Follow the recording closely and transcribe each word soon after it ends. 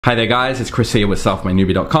Hi there guys, it's Chris here with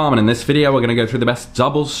selfmadenewbie.com, and in this video we're going to go through the best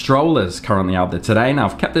double strollers currently out there today. Now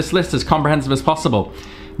I've kept this list as comprehensive as possible,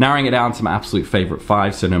 narrowing it down to my absolute favorite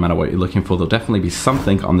 5, so no matter what you're looking for, there'll definitely be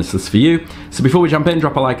something on this list for you. So before we jump in,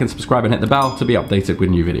 drop a like and subscribe and hit the bell to be updated with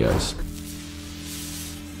new videos.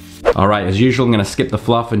 Alright, as usual, I'm going to skip the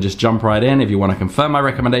fluff and just jump right in. If you want to confirm my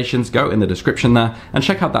recommendations, go in the description there and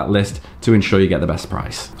check out that list to ensure you get the best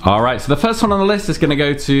price. Alright, so the first one on the list is going to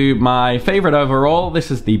go to my favorite overall. This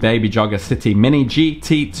is the Baby Jogger City Mini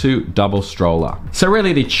GT2 Double Stroller. So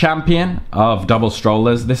really the champion of double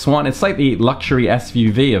strollers, this one. It's like the luxury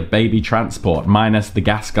SUV of baby transport, minus the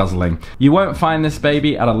gas guzzling. You won't find this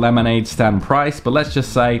baby at a lemonade stand price, but let's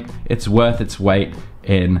just say it's worth its weight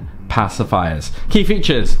in pacifiers. Key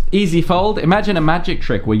features: easy fold. Imagine a magic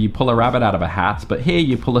trick where you pull a rabbit out of a hat, but here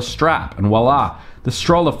you pull a strap and voila, the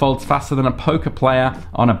stroller folds faster than a poker player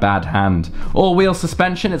on a bad hand. All-wheel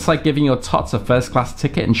suspension. It's like giving your tots a first-class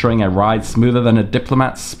ticket, ensuring a ride smoother than a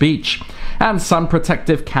diplomat's speech. And sun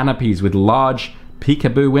protective canopies with large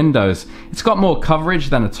peekaboo windows. It's got more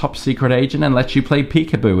coverage than a top secret agent and lets you play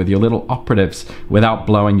peekaboo with your little operatives without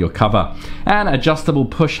blowing your cover. And adjustable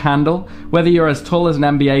push handle. Whether you're as tall as an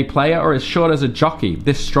NBA player or as short as a jockey,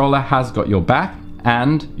 this stroller has got your back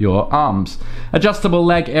and your arms. Adjustable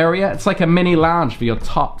leg area. It's like a mini lounge for your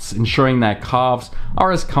tots, ensuring their calves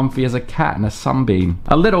are as comfy as a cat in a sunbeam.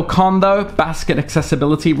 A little con though: basket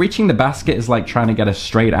accessibility. Reaching the basket is like trying to get a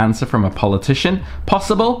straight answer from a politician.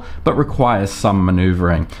 Possible, but requires some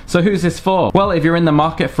maneuvering. So who's this for? Well, if you're in the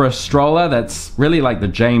market for a stroller that's really like the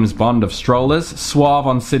James Bond of strollers, suave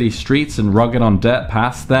on city streets and rugged on dirt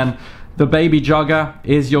paths, then the Baby Jogger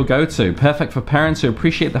is your go-to. Perfect for parents who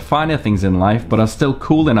appreciate the finer things in life but are still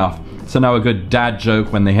cool enough to know a good dad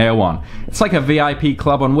joke when they hear one. It's like a VIP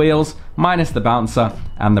club on wheels, minus the bouncer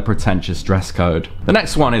and the pretentious dress code. The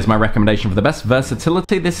next one is my recommendation for the best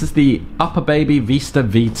versatility. This is the Upper Baby Vista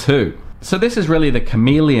V2. So this is really the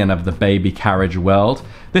chameleon of the baby carriage world.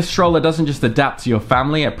 This stroller doesn't just adapt to your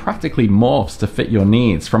family, it practically morphs to fit your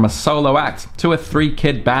needs, from a solo act to a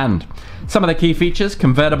 3-kid band. Some of the key features: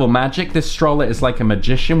 convertible magic. This stroller is like a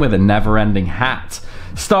magician with a never-ending hat.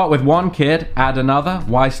 Start with one kid, add another,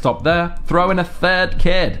 why stop there? Throw in a third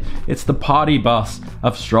kid. It's the party bus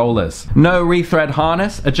of strollers. No rethread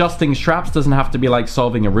harness. Adjusting straps doesn't have to be like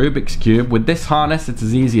solving a Rubik's Cube. With this harness, it's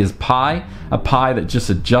as easy as pie. A pie that just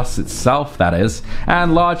adjusts itself, that is.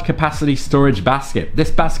 And large capacity storage basket.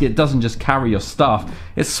 This basket doesn't just carry your stuff,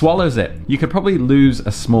 it swallows it. You could probably lose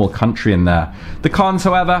a small country in there. The cons,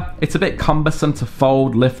 however: it's a bit cumbersome to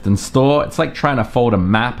fold, lift and store. It's like trying to fold a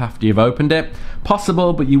map after you've opened it.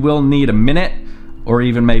 Possible, but you will need a minute or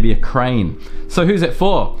even maybe a crane. So who's it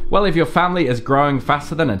for? Well, if your family is growing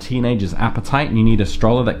faster than a teenager's appetite and you need a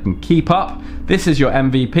stroller that can keep up, this is your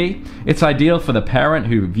MVP. It's ideal for the parent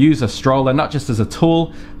who views a stroller not just as a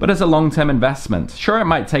tool, but as a long-term investment. Sure, it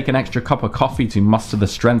might take an extra cup of coffee to muster the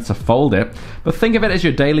strength to fold it, but think of it as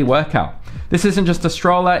your daily workout. This isn't just a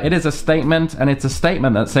stroller, it is a statement, and it's a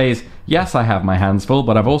statement that says, yes, I have my hands full,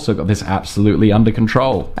 but I've also got this absolutely under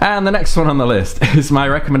control. And the next one on the list is my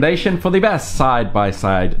recommendation for the best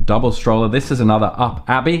side-by-side double stroller. This is another Up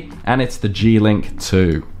Abbey, and it's the G-Link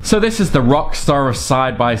 2. So this is the rock star of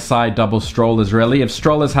side-by-side double strollers, really. If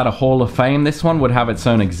strollers had a hall of fame, this one would have its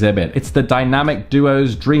own exhibit. It's the dynamic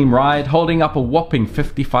duo's dream ride, holding up a whopping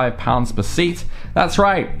 55 pounds per seat. That's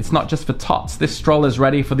right, it's not just for tots. This stroller's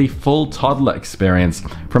ready for the full toddler experience,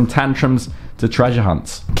 from tantrums to treasure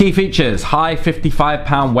hunts. Key features: high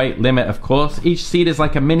 55-pound weight limit, of course. Each seat is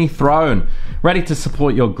like a mini throne, ready to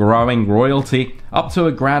support your growing royalty, up to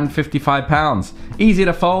a grand 55 pounds. Easy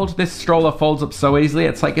to fold. This stroller folds up so easily,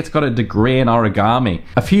 it's like it's got a degree in origami.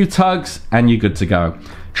 A few tugs and you're good to go.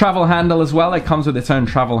 Travel handle as well. It comes with its own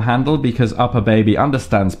travel handle because Upper Baby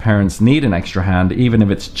understands parents need an extra hand, even if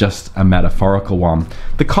it's just a metaphorical one.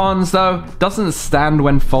 The cons though: doesn't stand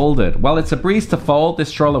when folded. While it's a breeze to fold, this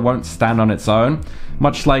stroller won't stand on its own,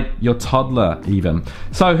 much like your toddler even.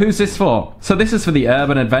 So who's this for? So this is for the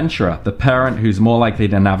urban adventurer, the parent who's more likely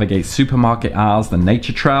to navigate supermarket aisles than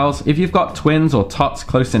nature trails. If you've got twins or tots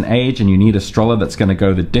close in age and you need a stroller that's going to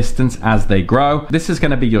go the distance as they grow, this is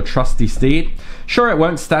going to be your trusty steed. Sure, it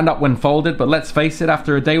won't stand up when folded, but let's face it,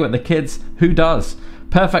 after a day with the kids, who does?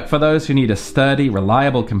 Perfect for those who need a sturdy,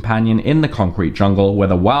 reliable companion in the concrete jungle where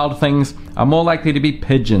the wild things are more likely to be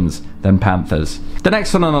pigeons than panthers. The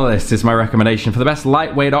next one on the list is my recommendation for the best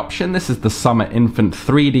lightweight option. This is the Summer Infant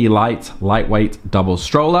 3D Light Lightweight Double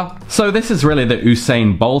Stroller. So this is really the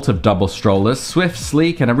Usain Bolt of double strollers, swift,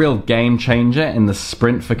 sleek, and a real game changer in the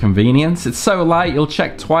sprint for convenience. It's so light you'll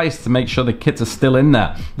check twice to make sure the kids are still in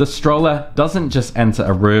there. The stroller doesn't just enter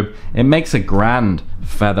a room, it makes a grand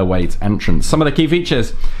featherweight entrance. Some of the key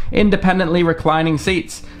features: independently reclining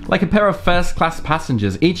seats. Like a pair of first-class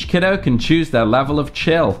passengers, each kiddo can choose their level of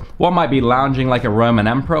chill. One might be lounging like a Roman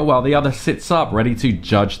emperor, while the other sits up, ready to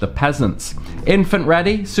judge the peasants. Infant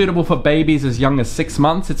ready, suitable for babies as young as 6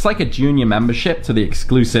 months. It's like a junior membership to the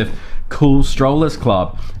exclusive Double Strollers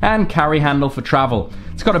Club. And carry handle for travel.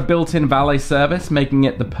 It's got a built-in valet service, making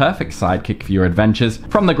it the perfect sidekick for your adventures,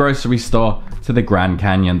 from the grocery store to the Grand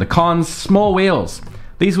Canyon. The cons: small wheels.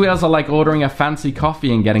 These wheels are like ordering a fancy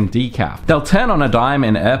coffee and getting decaf. They'll turn on a dime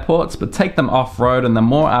in airports, but take them off-road and they're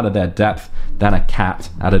more out of their depth than a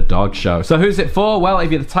cat at a dog show. So who's it for? Well,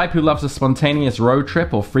 if you're the type who loves a spontaneous road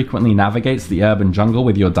trip or frequently navigates the urban jungle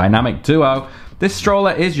with your dynamic duo, this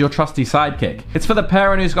stroller is your trusty sidekick. It's for the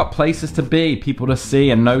parent who's got places to be, people to see,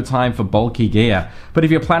 and no time for bulky gear. But if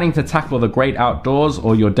you're planning to tackle the great outdoors,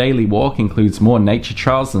 or your daily walk includes more nature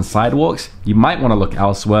trails than sidewalks, you might want to look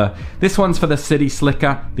elsewhere. This one's for the city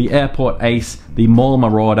slicker, the airport ace, the mall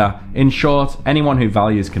marauder. In short, anyone who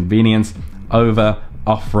values convenience over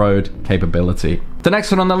off-road capability. The next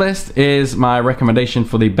one on the list is my recommendation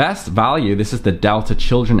for the best value. This is the Delta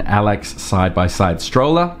Children LX side-by-side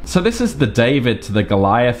stroller. So this is the David to the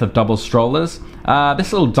Goliath of double strollers.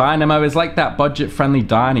 This little dynamo is like that budget-friendly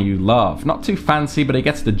dyno you love. Not too fancy, but it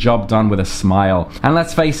gets the job done with a smile. And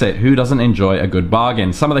let's face it, who doesn't enjoy a good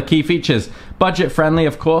bargain? Some of the key features: budget-friendly,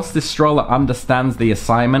 of course. This stroller understands the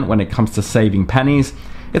assignment when it comes to saving pennies.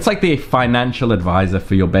 It's like the financial advisor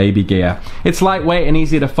for your baby gear. It's lightweight and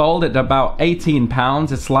easy to fold at about 18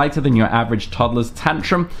 pounds. It's lighter than your average toddler's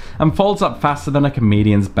tantrum and folds up faster than a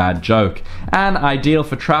comedian's bad joke. And ideal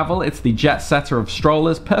for travel, it's the jet setter of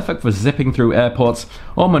strollers, perfect for zipping through airports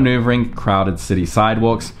or maneuvering crowded city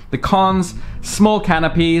sidewalks. The cons: small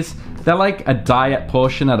canopies. They're like a diet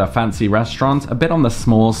portion at a fancy restaurant, a bit on the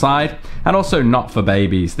small side, and also not for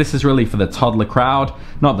babies. This is really for the toddler crowd,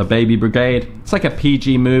 not the baby brigade. It's like a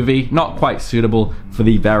PG movie, not quite suitable for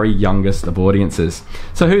the very youngest of audiences.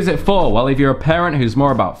 So who's it for? Well, if you're a parent who's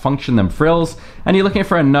more about function than frills, and you're looking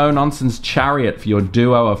for a no-nonsense chariot for your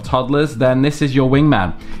duo of toddlers, then this is your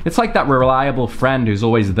wingman. It's like that reliable friend who's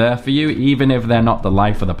always there for you, even if they're not the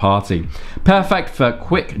life of the party. Perfect for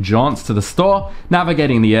quick jaunts to the store,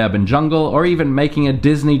 navigating the urban jungle, or even making a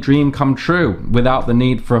Disney dream come true without the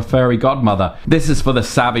need for a fairy godmother. This is for the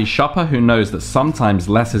savvy shopper who knows that sometimes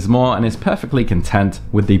less is more and is perfectly content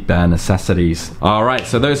with the bare necessities. Alright,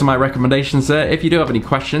 so those are my recommendations there. If you do have any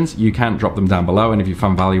questions, you can drop them down below, and if you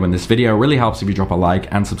found value in this video, it really helps if you drop a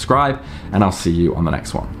like and subscribe, and I'll see you on the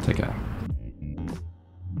next one. Take care.